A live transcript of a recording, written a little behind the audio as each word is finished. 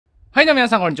はい、どうも皆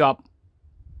さん、こんにちは。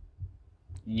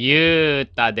ゆ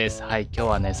うたです。はい、今日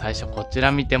はね、最初こち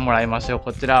ら見てもらいましょう。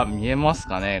こちら、見えます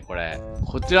かねこれ。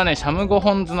こちらね、シャム5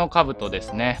本ズの兜で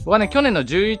すね。僕はね、去年の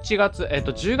11月、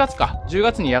10月か。10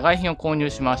月に野外品を購入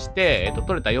しまして、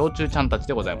取れた幼虫ちゃんたち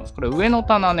でございます。これ上の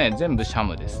棚ね、全部シャ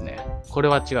ムですね。これ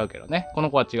は違うけどね。こ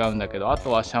の子は違うんだけど、あ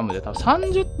とはシャムで多分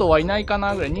30頭はいないか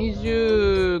なぐらい、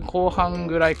20後半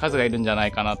ぐらい数がいるんじゃな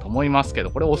いかなと思いますけど、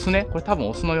これオスね。これ多分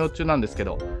オスの幼虫なんですけ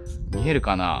ど、見える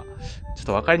かなちょっ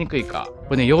と分かりにくいか。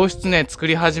これね、洋室ね、作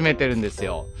り始めてるんです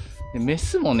よ。でメ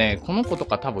スもね、この子と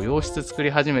か多分洋室作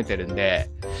り始めてるんで、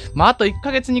あと1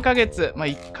ヶ月、2ヶ月、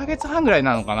1ヶ月半ぐらい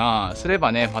なのかなすれ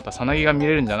ばね、またさなぎが見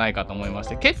れるんじゃないかと思いまし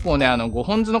て、結構ね、5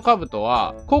本ズの兜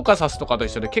は、コーカサスとかと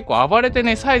一緒で結構暴れて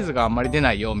ね、サイズがあんまり出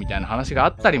ないよ、みたいな話があ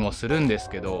ったりもするんです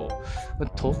けど、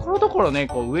ところどころね、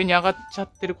こう上に上がっちゃっ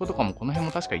てる子とかもこの辺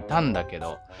も確かいたんだけ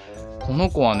ど、この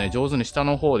子はね、上手に下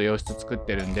の方で洋室作っ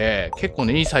てるんで、結構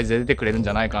ね、いいサイズで出てくれるんじ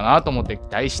ゃないかなと思って期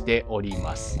待しており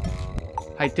ます。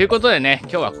はい、ということでね、今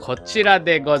日はこちら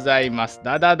でございます。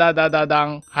ダダダダダダ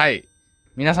ン。はい。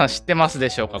皆さん知ってます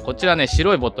でしょうか？こちらね、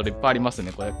白いボトルいっぱいあります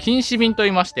ね。これ、菌糸瓶と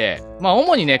言いまして、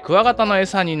主にね、クワガタの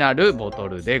餌になるボト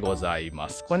ルでございま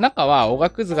す。これ中はお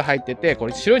がくずが入ってて、こ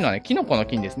れ白いのはね、キノコの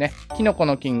菌ですね。キノコ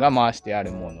の菌が回してあ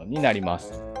るものになりま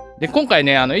す。で、今回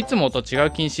ね、いつもと違う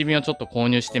菌糸瓶をちょっと購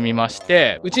入してみまし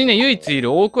て、うちにね、唯一い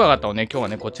るオオクワガタをね、今日は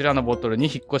ね、こちらのボトルに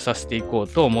引っ越しさせていこう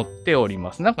と思っており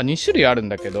ます。なんか2種類あるん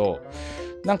だけど、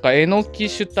なんかえのき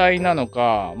主体なの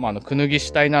か、クヌギ主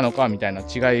体なのかみたいな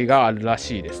違いがあるら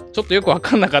しいです。ちょっとよくわ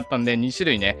かんなかったんで、2種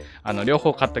類ね、両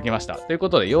方買ってきました。というこ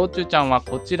とで、幼虫ちゃんは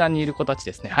こちらにいる子たち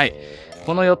ですね。はい。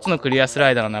この4つのクリアス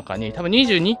ライダーの中に、多分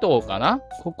22頭かな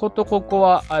こことここ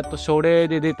は、初例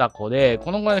で出た子で、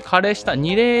この子ね、枯れした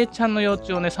2例ちゃんの幼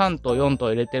虫をね、3頭、4頭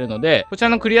入れてるので、こちら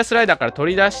のクリアスライダーから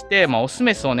取り出して、オス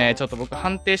メスをね、ちょっと僕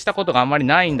判定したことがあんまり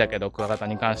ないんだけど、クワガタ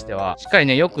に関しては、しっかり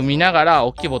ね、よく見ながら、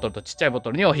大きいボトルとちっちゃいボト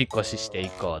ルにお引っ越ししてい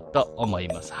こうと思い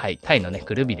ます。はい。タイのね、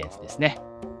クルビデンスですね。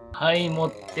はい、持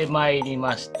ってまいり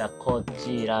ました。こ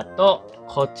ちらと、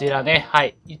こちらね。は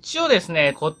い。一応です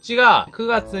ね、こっちが9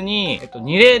月に、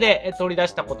2例で取り出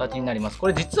した子たちになります。こ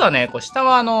れ実はね、こう下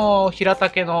は平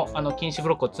竹の禁止ブ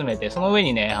ロックを詰めて、その上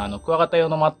にね、クワガタ用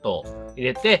のマットを入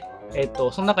れて、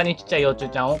その中にちっちゃい幼虫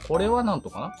ちゃんを、これは何頭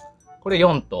かなこれ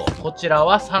4頭。こちら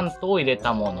は3頭入れ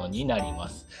たものになりま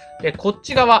す。で、こっ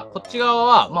ち側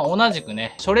は、同じく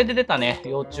ね、初例で出たね、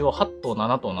幼虫を8頭、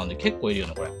7頭なんで結構いるよ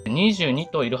ね、これ。22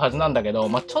頭いるはずなんだけど、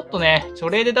ちょっとね、初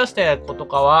例で出した子と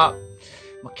かは、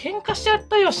喧嘩しちゃっ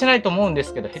たりはしてないと思うんで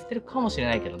すけど、減ってるかもしれ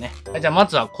ないけどね。はい、じゃあま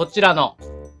ずはこちらの、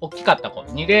大きかった子、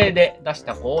2例で出し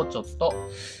た子をちょっと、ひ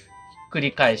っく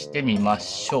り返してみま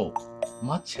しょう。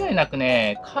間違いなく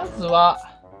ね、数は、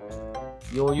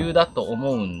余裕だと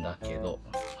思うんだけど。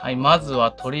はい、まず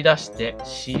は取り出して、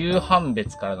雌雄判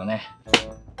別からだね。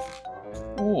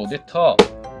おー、出た。こ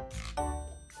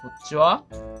っちは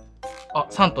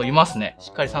3頭いますね。し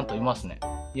っかり3頭いますね。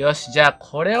よし、じゃあ、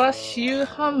これは雌雄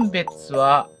判別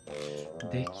は、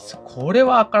できそう。これ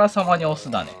はあからさまにオス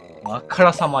だね。あか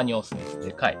らさまにオスです。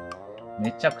でかい。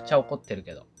めちゃくちゃ怒ってる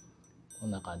けど。こ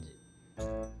んな感じ。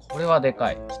これはで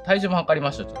かい。体重も測り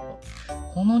ましょう、ちょっと。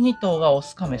この2頭がオ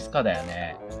スかメスかだよ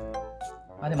ね。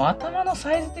でも頭の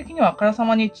サイズ的にはあからさ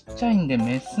まにちっちゃいんで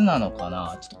メスなのか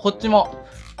な。ちょっとこっちも、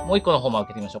もう1個の方も開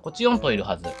けてみましょう。こっち4頭いる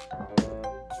はず。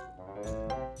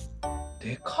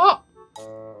でか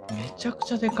っ！めちゃく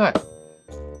ちゃでかい。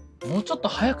もうちょっと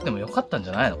早くてもよかったんじ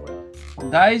ゃないのこれ。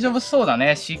大丈夫そうだ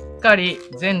ね。しっかり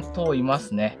全頭いま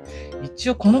すね。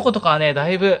一応この子とかはね、だ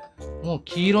いぶ、もう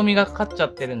黄色みがかかっちゃっ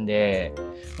てるんで、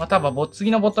多分次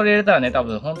のボトル入れたらね、多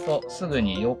分ほんとすぐ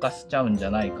に溶化しちゃうんじ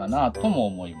ゃないかなとも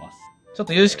思います。ちょっ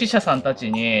と有識者さんた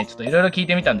ちにちょっといろいろ聞い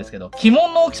てみたんですけど、鬼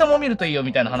門の大きさも見るといいよ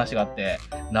みたいな話があって、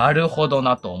なるほど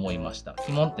なと思いました。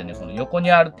鬼門ってね、この横に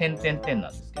ある点々点な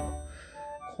んですけど。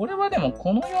これはでも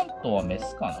この4頭はメ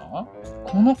スかな？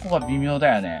この子は微妙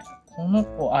だよね。この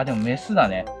子、でもメスだ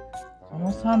ね。こ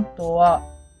の3頭は、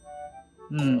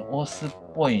オスっ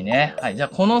ぽいね。はい。じゃあ、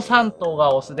この3頭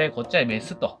がオスで、こっちはメ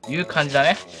スという感じだ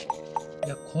ね。い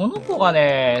や、この子が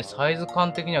ね、サイズ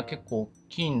感的には結構大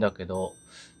きいんだけど、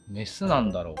メスな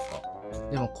んだろうか。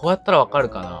でも、こうやったらわかる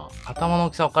かな？頭の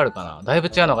大きさわかるかな？だいぶ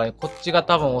違うのがね、こっちが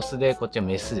多分オスで、こっちは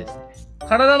メスですね。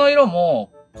体の色も、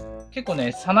結構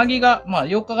ね、さなぎが、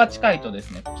8日が近いとで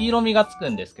すね、黄色みがつく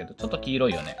んですけど、ちょっと黄色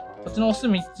いよね。こっちのオス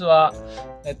3つは、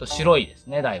白いです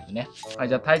ね、だいぶね。はい、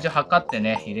じゃあ体重測って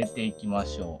ね、入れていきま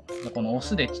しょう。じゃあこのオ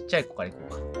スでちっちゃい子からいこう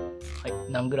か。は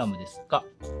い、何グラムですか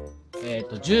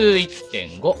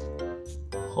？11.5。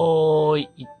ほーい、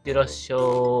いってらっしゃ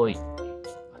ーい。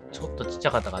ちょっとちっち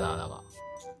ゃかったかな、穴が。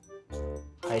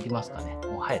は入りますかね。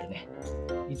もう入るね。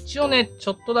一応ね、ち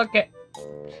ょっとだけ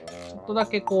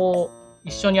こう、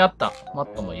一緒にあったマ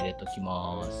ットも入れとき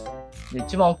ます。で、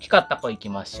一番大きかった子行き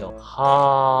ましょう。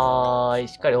はーい。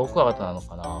しっかりオオクワガタなの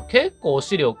かな。結構お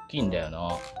尻大きいんだよ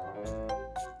な。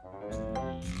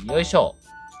よいしょ。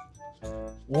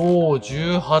お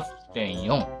ー、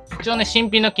18.4。一応ね、新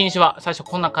品の菌糸は最初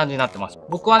こんな感じになってます。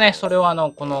僕はね、それは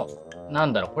この、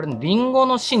これリンゴ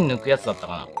の芯抜くやつだった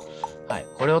かな。はい。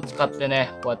これを使ってね、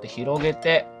こうやって広げ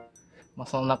て、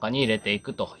その中に入れてい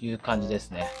くという感じです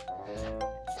ね。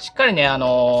しっかりね、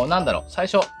最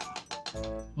初、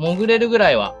潜れるぐ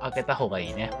らいは開けた方が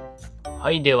いいね。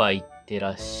はい、では、いって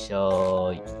らっしゃい。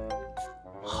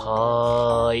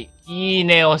はーい。いい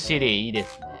ね、お尻。いいで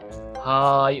すね。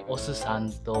はーい。オス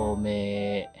3頭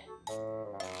目。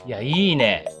いや、いい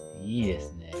ね。いいで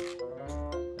すね。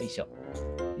よいしょ。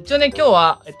一応ね、今日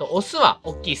は、オスは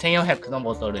大きい1400の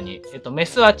ボトルに、メ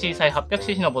スは小さい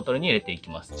 800cc のボトルに入れていき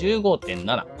ます。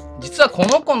15.7。実はこ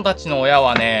の子たちの親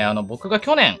はね、僕が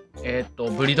去年、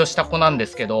ブリードした子なんで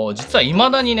すけど、実は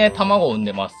未だにね、卵を産ん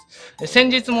でます。先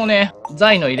日もね、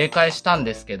材の入れ替えしたん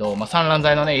ですけど、産卵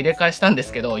材のね、入れ替えしたんで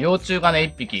すけど、幼虫がね、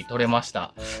1匹取れまし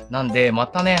た。なんで、ま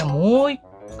たね、もう1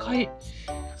回、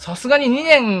さすがに2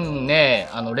年ね、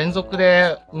連続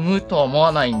で産むとは思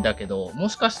わないんだけど、も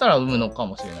しかしたら産むのか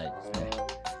もしれないですね。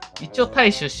一応、タ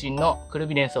イ出身のクル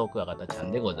ビデンスオオクワガタちゃ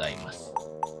んでございます。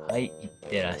はい、いっ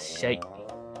てらっしゃい。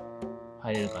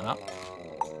入れるかな？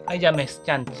はい、じゃあ、メス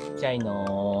ちゃんちっちゃい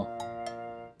の。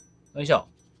よいしょ。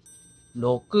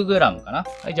6g かな？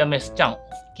はい、じゃあ、メスちゃん、大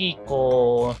きい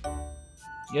子。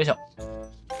よいしょ。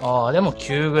あー、でも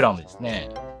 9g ですね。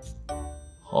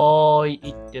はーい、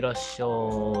いってらっしゃ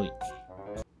ーい。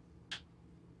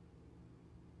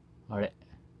あれ？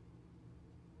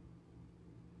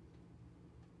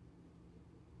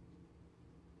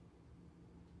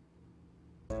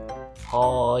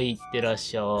はーい、いってらっ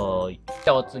しゃーい。じ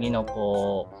ゃあ、お次の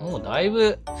子。もうだい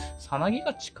ぶ、さなぎ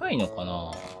が近いのか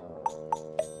な？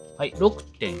はい、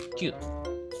6.9。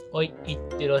はい、いっ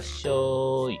てらっしゃ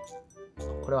ーい。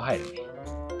これは入るね。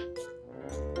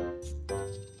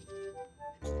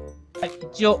はい、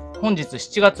一応、本日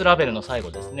7月ラベルの最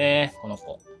後ですね。この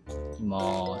子。いき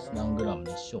まーす。何グラム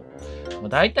でしょう。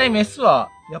だいたいメスは、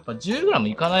やっぱ10グラム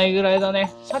いかないぐらいだ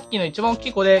ね。さっきの一番大き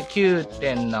い子で 9.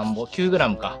 点何ぼ、9グラ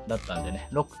ムか。だったんでね。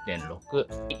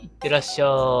6.6。いってらっしゃ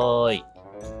ーい。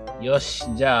よし。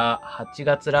じゃあ、8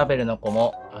月ラベルの子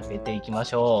も開けていきま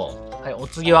しょう。はい、お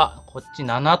次は、こっち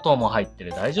7頭も入って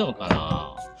る。大丈夫か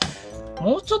な？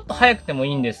もうちょっと早くても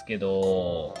いいんですけ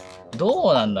ど、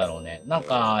どうなんだろうね。なん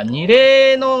か、2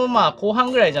例の、後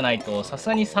半ぐらいじゃないと、さす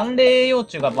がに3例幼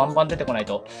虫がバンバン出てこない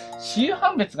と、雌雄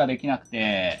判別ができなく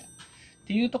て、っ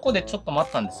ていうところでちょっと待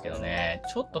ったんですけどね。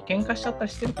ちょっと喧嘩しちゃった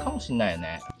りしてるかもしんないよ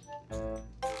ね。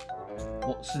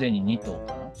お、すでに2頭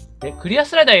かな。で、クリア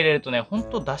スライダー入れるとね、ほん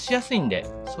と出しやすいんで、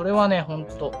それはね、ほん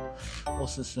と、お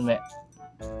すすめ。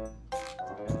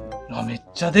あ、めっ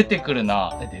ちゃ出てくる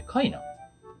な。でかいな。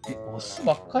オス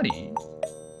ばっかり？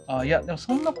あ、いや、でも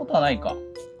そんなことはないか。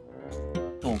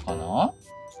1頭かな？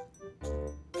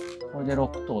これで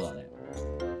6頭だね。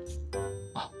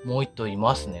あ、もう1頭い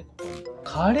ますね、ここに。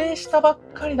カレーしたばっ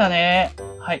かりだね。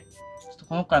はい。ちょっと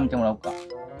この子から見てもらおうか。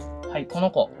はい、こ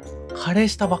の子。カレー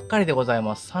したばっかりでござい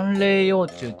ます。3例幼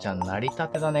虫ちゃん、なりた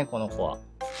てだね、この子は。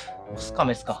オスか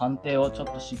メスか判定をちょっ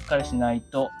としっかりしない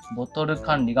と、ボトル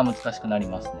管理が難しくなり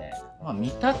ますね。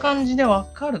見た感じでわ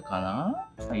かるか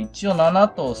な？一応7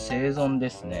頭生存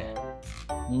ですね。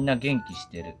みんな元気し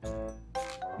てる。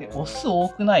オス多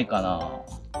くないか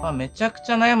な？めちゃく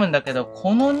ちゃ悩むんだけど、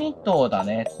この2頭だ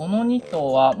ね。この2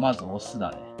頭はまずオス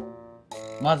だね。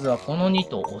まずはこの2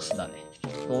頭オスだね。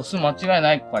オス間違い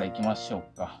ない子からいきましょ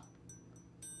うか。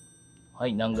は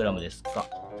い、何グラムですか？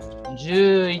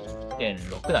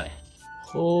 11.6 だね。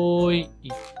ほーい、い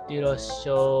ってらっし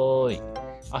ゃい。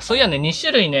あ、そういやね、2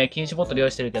種類ね、禁止ボトル用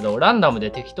意してるけど、ランダム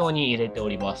で適当に入れてお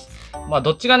ります。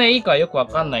どっちがね、いいかよくわ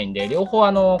かんないんで、両方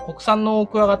国産のオオ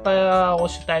クワガタを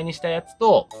主体にしたやつ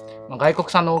と、外国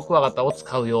産のオオクワガタを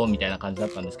使うよ、みたいな感じだっ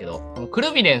たんですけど、ク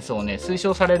ルビデンスをね、推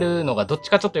奨されるのがどっち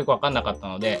かちょっとよくわかんなかった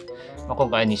ので、今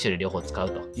回は2種類両方使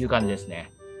うという感じです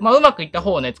ね。うまくいった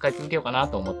方をね、使い続けようかな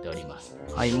と思っております。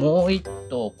はい、もう1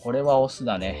頭、これはオス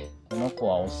だね。この子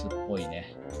はオスっぽい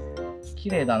ね。綺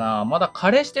麗だな。まだ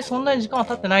枯れしてそんなに時間は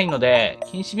経ってないので、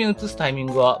禁止瓶移すタイミン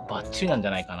グはバッチリなんじ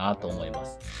ゃないかなと思いま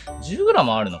す。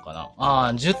10g あるのかな？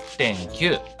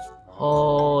 10.9。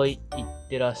はーい。いっ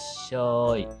てらっし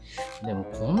ゃい。でも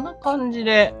こんな感じ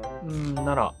で、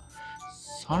なら、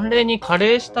3例に枯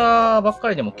れしたばっか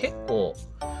りでも結構、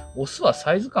オスは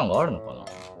サイズ感があるのかな？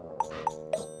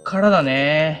こっからだ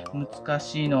ね。難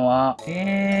しいのは。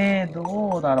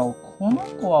どうだろう。この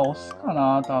子はオスか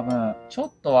な多分。ちょ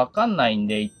っとわかんないん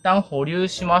で、一旦保留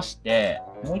しまして、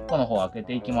もう一個の方を開け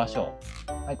ていきましょ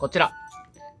う。はい、こちら。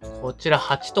こちら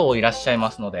8頭いらっしゃいま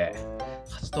すので、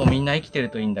8頭みんな生きてる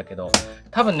といいんだけど、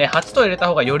多分ね、8頭入れた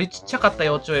方がよりちっちゃかった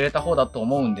幼虫を入れた方だと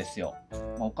思うんですよ。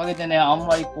おかげでね、あん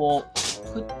まりこう、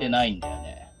食ってないんだよ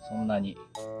ね。そんなに。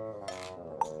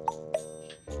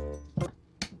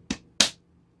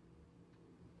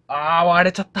割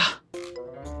れちゃった。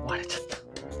割れちゃった。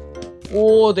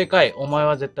おー、でかい。お前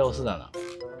は絶対オスだな。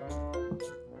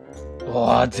う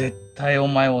わー、絶対お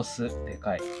前オス。で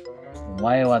かい。お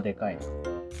前はでかいな。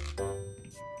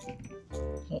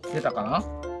お、出たかな？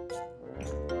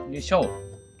よいしょ。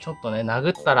ちょっとね、殴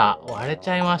ったら割れち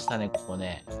ゃいましたね、ここ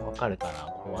ね。わかるかな？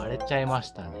ここ割れちゃいま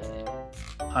したね。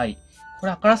はい。こ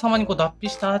れ、あからさまにこう脱皮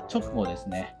した直後です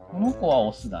ね。この子は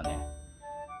オスだね。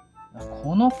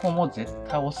この子も絶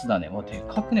対オスだね。もうで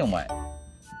かくね、お前。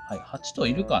はい、8頭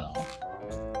いるかな？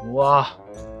うわ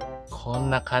ぁ。こん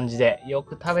な感じで、よ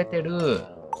く食べてる。よ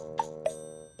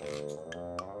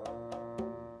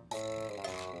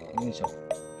いしょ。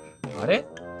あれ？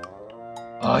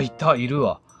いた、いる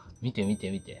わ。見て見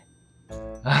て見て。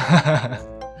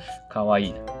かわ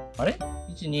いいな。あれ？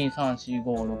 1、2、3、4、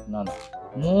5、6、7。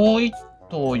もう1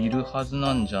頭いるはず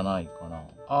なんじゃないかな。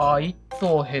1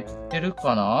頭減ってる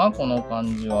かなこの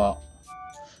感じは。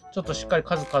ちょっとしっかり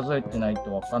数数えてない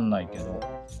とわかんないけど。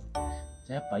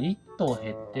じゃあやっぱ1頭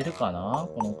減ってるかな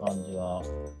この感じは。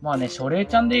まあね、初霊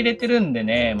ちゃんで入れてるんで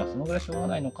ね、まあそのぐらいしょうが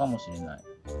ないのかもしれない。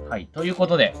はい。というこ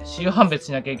とで、飼料判別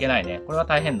しなきゃいけないね。これは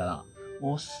大変だな。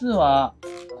オスは、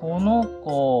この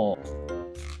子、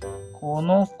こ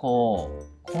の子、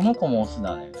この子もオス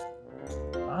だね。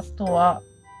あとは、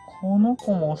この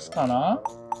子もオスかな？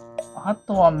あ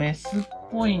とはメスっ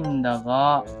ぽいんだ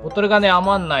が、ボトルがね、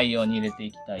余んないように入れて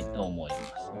いきたいと思います。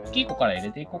大きい子から入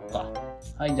れていこっか。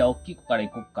はい、じゃあ大きい子からい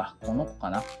こっか。この子か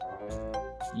な。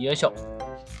よいしょ。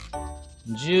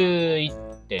11.5。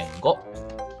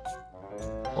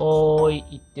おーい、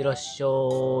いってらっしゃ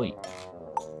ーい。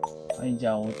はい、じ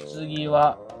ゃあお次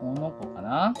は、この子か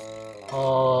な。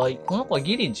はーい。この子は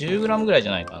ギリ 10g ぐらいじ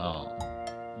ゃないか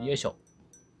な。よいしょ。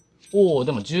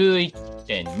でも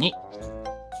 11.2。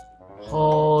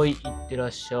はーい。いってらっ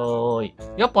しゃーい。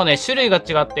やっぱね、種類が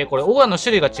違って、これ、オガの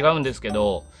種類が違うんですけ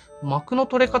ど、膜の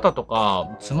取れ方とか、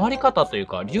詰まり方という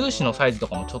か、粒子のサイズと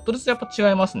かもちょっとずつやっぱ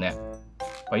違いますね。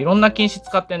いろんな菌糸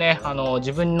使ってね、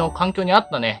自分の環境に合っ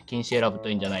たね、菌糸選ぶと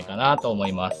いいんじゃないかなと思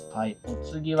います。はい。お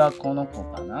次はこの子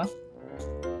かな。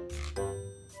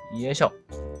よいしょ。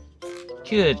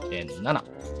9.7。は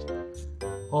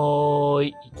ーい。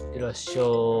いってらっしゃ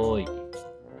ーい。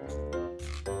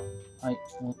はい。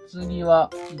お次は、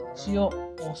一応、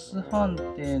オス判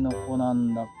定の子な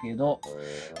んだけど、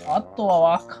あとは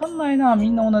わかんないな。み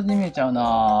んな同じに見えちゃう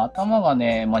な。頭が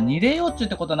ね、まあ、二例幼虫っ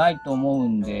てことはないと思う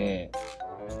んで、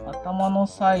頭の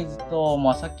サイズと、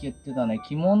まあ、さっき言ってたね、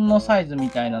鬼門のサイズ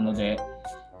みたいなので、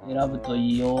選ぶと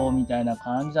いいよ、みたいな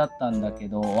感じだったんだけ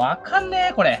ど、わかんね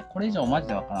え、これ。これ以上マジ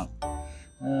でわからん。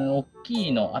大き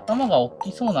いの、頭が大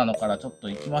きそうなのからちょっと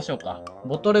行きましょうか。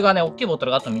ボトルがね、大きいボト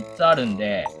ルがあと3つあるん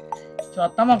で、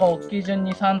頭が大きい順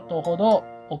に3頭ほど、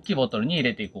大きいボトルに入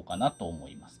れていこうかなと思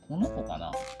います。この子か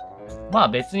な？まあ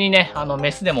別にね、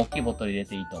メスでも大きいボトル入れ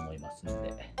ていいと思いますの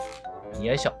で。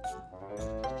よいしょ。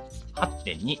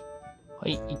8.2。は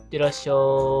い、いってらっしゃ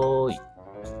ーい。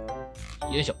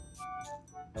よいしょ。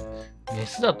メ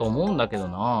スだと思うんだけど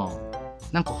な。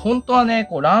なんか本当はね、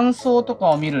こう卵巣とか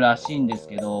を見るらしいんです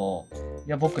けど、い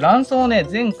や僕卵巣をね、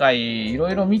前回いろ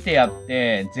いろ見てやっ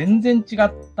て、全然違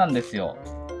ったんですよ。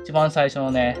一番最初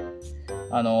のね、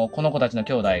この子たちの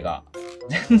兄弟が。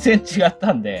全然違っ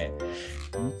たんで、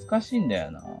難しいんだ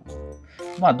よな。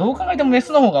まあどう考えてもメ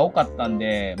スの方が多かったん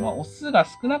で、まあオスが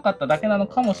少なかっただけなの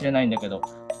かもしれないんだけど、や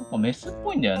っぱメスっ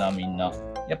ぽいんだよな、みんな。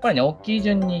やっぱりね、大きい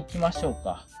順に行きましょう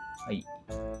か。はい。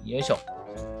よいしょ。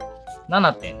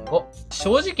7.5。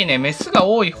正直ね、メスが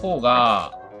多い方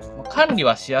が、管理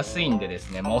はしやすいんでで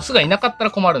すね、まあ、オスがいなかった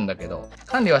ら困るんだけど、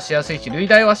管理はしやすいし、類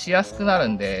題はしやすくなる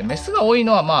んで、メスが多い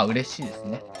のはまあ嬉しいです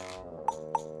ね。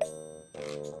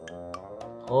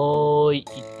いっ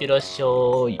てらっしゃ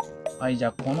い。はい、じゃ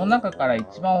あこの中から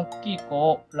一番大きい子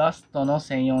をラストの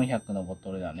1400のボ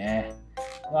トルだね。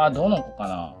どの子か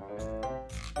な？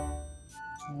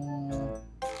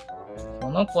こ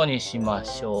の子にしま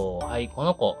しょう。はい、こ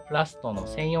の子、ラストの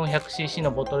 1400cc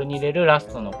のボトルに入れるラス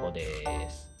トの子で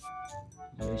す。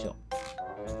よいしょ。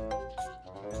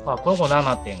この子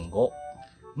 7.5。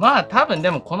まあ多分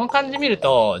でもこの感じ見る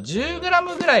と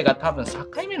 10g ぐらいが多分境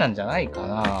目なんじゃないか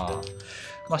な。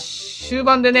まあ、終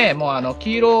盤でね、もう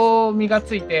黄色みが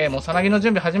ついて、もうさなぎの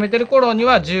準備始めてる頃に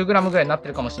は 10g ぐらいになって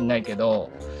るかもしれないけど、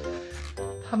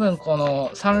多分この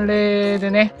3例で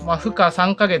ね、まあ、孵化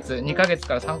3ヶ月、2ヶ月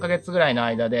から3ヶ月ぐらいの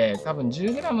間で、多分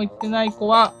 10g いってない子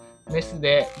はメス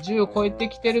で、10を超えて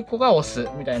きてる子がオス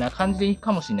みたいな感じでいい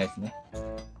かもしれないですね。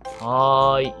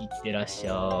はーい、いってらっし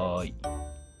ゃい。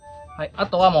はい、あ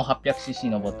とはもう 800cc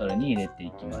のボトルに入れて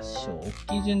いきましょう。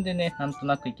大きい順でね、なんと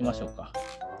なくいきましょうか。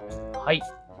はい。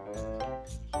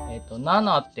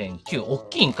7.9。大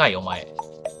きいんかい、お前。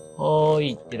はー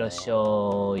い、いってらっしゃい。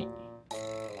は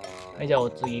い、じゃあお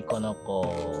次、この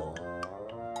子。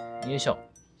よいしょ。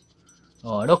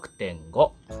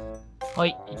6.5。は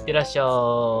い、いってらっしゃい。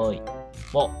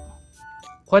こ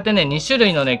うやってね、2種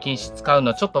類のね、菌糸使う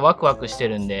のちょっとワクワクして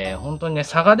るんで、本当にね、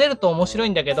差が出ると面白い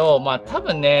んだけど、まあ多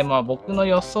分ね、まあ僕の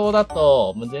予想だ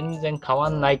と、もう全然変わ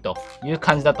んないという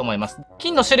感じだと思います。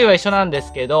菌の種類は一緒なんで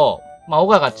すけど、まあ、オ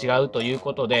ガが違うという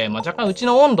ことで、まあ、若干うち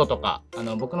の温度とか、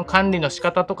僕の管理の仕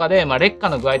方とかで、まあ、劣化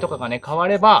の具合とかがね、変わ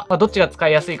れば、まあ、どっちが使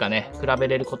いやすいかね、比べ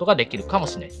れることができるかも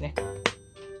しれないですね。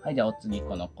はい、じゃあお次、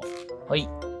この子。はい。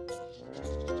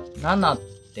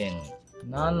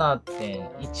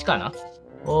7.1 かな？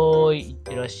おーい、いっ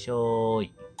てらっしゃ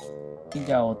い。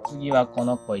じゃあお次はこ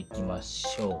の子いきま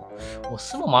しょう。オ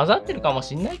スも混ざってるかも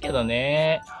しんないけど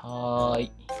ね。はー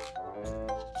い。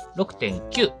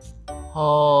6.9。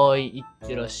はーい、いっ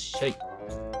てらっしゃい。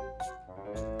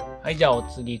はい、じゃあお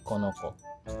次、この子。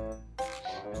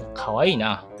かわいい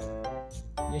な。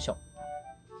よいしょ。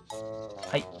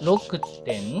はい、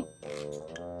6.4。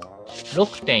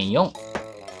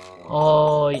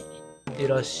はーい、いって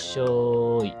らっしゃ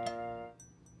い。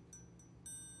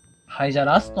はい、じゃあ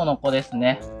ラストの子です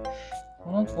ね。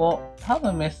この子、多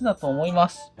分メスだと思いま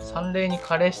す。3例に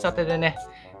枯れしたてでね。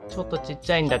ちょっとちっ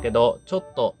ちゃいんだけど、ちょ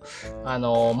っと、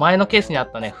前のケースにあ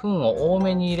ったね、糞を多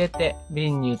めに入れて、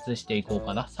瓶に移していこう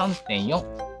かな。3.4。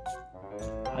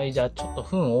はい、じゃあちょっと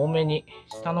糞多めに、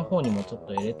下の方にもちょっ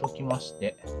と入れときまし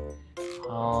て。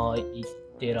はーい、いっ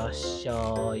てらっしゃ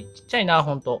い。ちっちゃいな、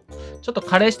ほんと。ちょっと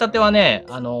枯れしたてはね、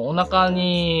お腹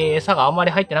に餌があんま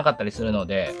り入ってなかったりするの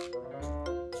で、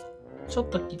ちょっ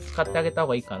と気使ってあげた方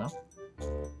がいいかな。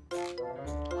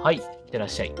はい、いってらっ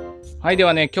しゃい。はい。で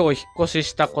はね、今日引っ越し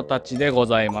した子たちでご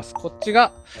ざいます。こっち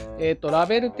が、ラ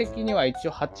ベル的には一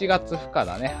応8月孵化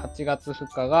だね。8月孵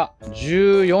化が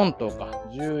14頭か。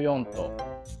14頭。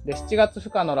で、7月孵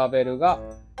化のラベルが、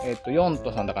4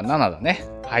と3だから7だね。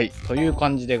はい。という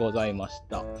感じでございまし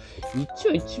た。一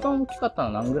応一番大きかった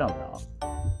のは何グラムだ？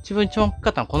一番大きか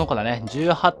ったのはこの子だね。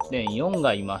18.4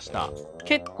 がいました。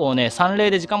結構ね、3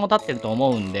例で時間も経ってると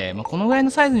思うんで、まあ、このぐらい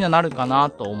のサイズにはなるかな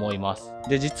と思います。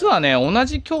で、実はね、同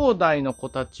じ兄弟の子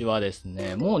たちはです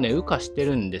ね、もうね、羽化して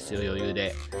るんですよ、余裕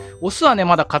で。オスはね、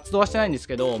まだ活動はしてないんです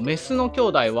けど、メスの兄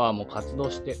弟はもう活動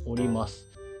しております。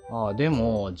で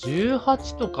も、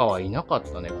18とかはいなかっ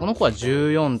たね。この子は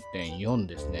 14.4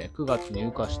 ですね。9月に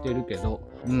羽化してるけど。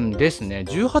うんですね。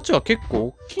18は結構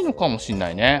大きいのかもしんな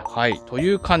いね。はい。とい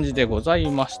う感じでござ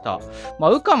いました。ま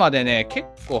あ、羽化までね、結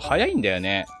構早いんだよ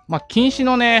ね。まあ、禁止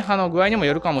のね、具合にも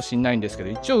よるかもしんないんですけど、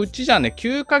一応うちじゃね、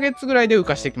9ヶ月ぐらいで羽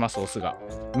化してきます、オスが。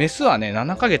メスはね、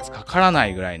7ヶ月かからな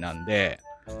いぐらいなんで、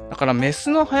だからメス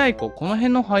の早い子、この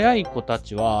辺の早い子た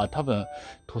ちは多分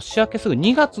年明けすぐ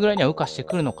2月ぐらいには羽化して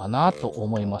くるのかなと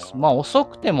思います。まあ遅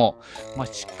くても、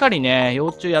しっかりね、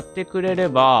幼虫やってくれれ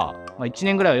ば、1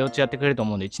年ぐらいは幼虫やってくれると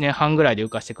思うんで、1年半ぐらいで羽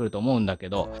化してくると思うんだけ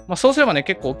ど、そうすればね、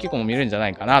結構大きい子も見れるんじゃな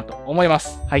いかなと思いま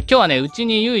す。はい、今日はね、うち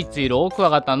に唯一いるオオク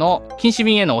ワガタの禁止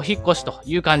瓶へのお引っ越しと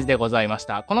いう感じでございまし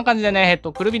た。この感じでね、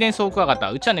クルビデンスオオクワガタ、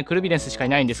うちはね、クルビデンスしかい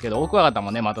ないんですけど、オオクワガタ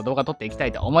もね、また動画撮っていきた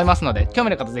いと思いますので、興味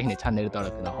のある方ぜひね、チャンネル登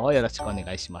録の方よろしくお願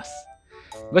いします。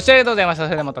ご視聴ありがとうございました。そ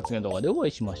れではまた次の動画でお会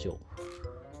いしましょ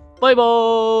う。バイバ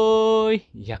ーイ。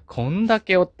いや、こんだ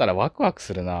けおったらワクワク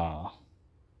するなぁ。